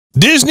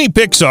Disney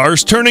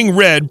Pixar's Turning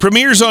Red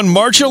premieres on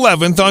March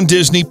 11th on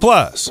Disney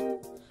Plus.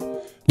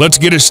 Let's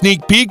get a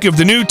sneak peek of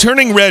the new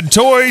Turning Red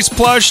toys,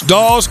 plush,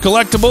 dolls,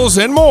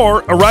 collectibles, and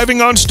more arriving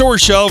on store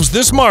shelves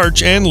this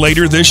March and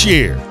later this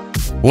year.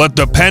 Let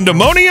the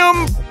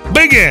pandemonium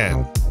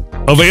begin!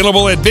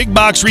 Available at big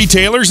box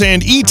retailers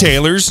and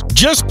e-tailers,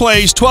 Just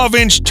Play's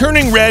 12-inch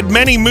Turning Red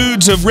Many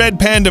Moods of Red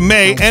Panda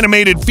Mei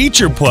animated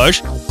feature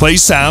plush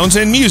plays sounds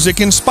and music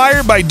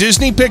inspired by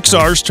Disney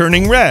Pixar's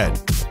Turning Red.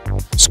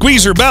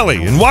 Squeeze her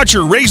belly and watch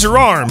her raise her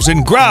arms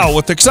and growl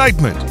with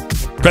excitement.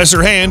 Press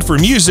her hand for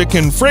music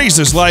and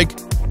phrases like,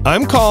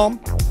 "I'm calm."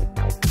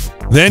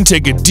 Then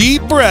take a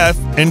deep breath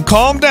and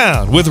calm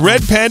down with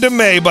Red Panda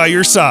Mei by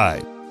your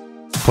side.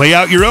 Play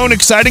out your own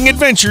exciting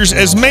adventures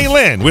as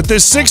Meilin with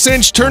this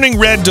 6-inch Turning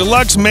Red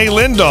Deluxe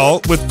Meilin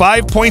Doll with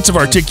 5 points of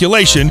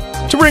articulation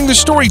to bring the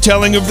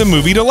storytelling of the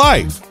movie to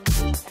life.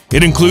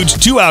 It includes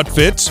 2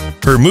 outfits,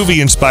 her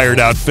movie-inspired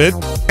outfit,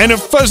 and a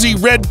fuzzy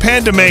Red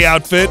Panda Mei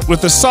outfit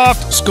with a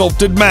soft,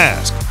 sculpted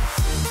mask.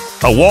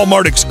 A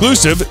Walmart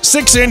exclusive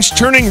 6-inch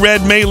Turning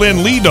Red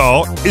Meilin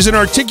Doll is an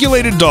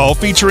articulated doll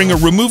featuring a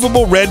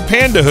removable red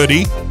panda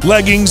hoodie,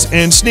 leggings,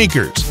 and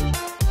sneakers.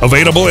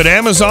 Available at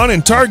Amazon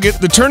and Target,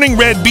 the Turning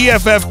Red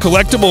BFF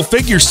collectible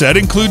figure set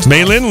includes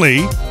Meilin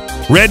Lee,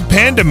 Red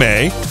Panda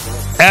Mei,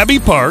 Abby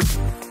Park,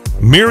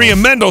 Miriam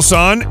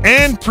Mendelssohn,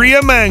 and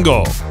Priya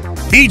Mangal.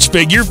 Each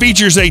figure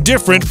features a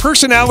different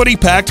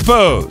personality-packed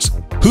pose.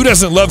 Who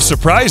doesn't love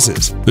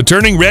surprises? The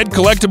Turning Red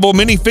collectible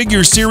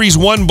minifigure Series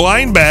 1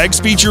 blind bags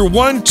feature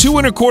one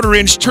 2¼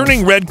 inch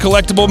Turning Red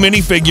collectible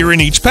minifigure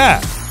in each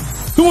pack.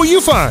 Who will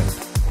you find?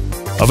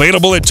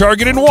 Available at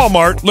Target and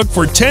Walmart, look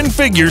for 10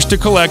 figures to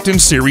collect in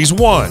Series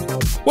 1.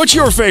 What's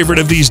your favorite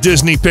of these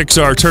Disney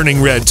Pixar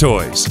Turning Red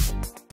toys?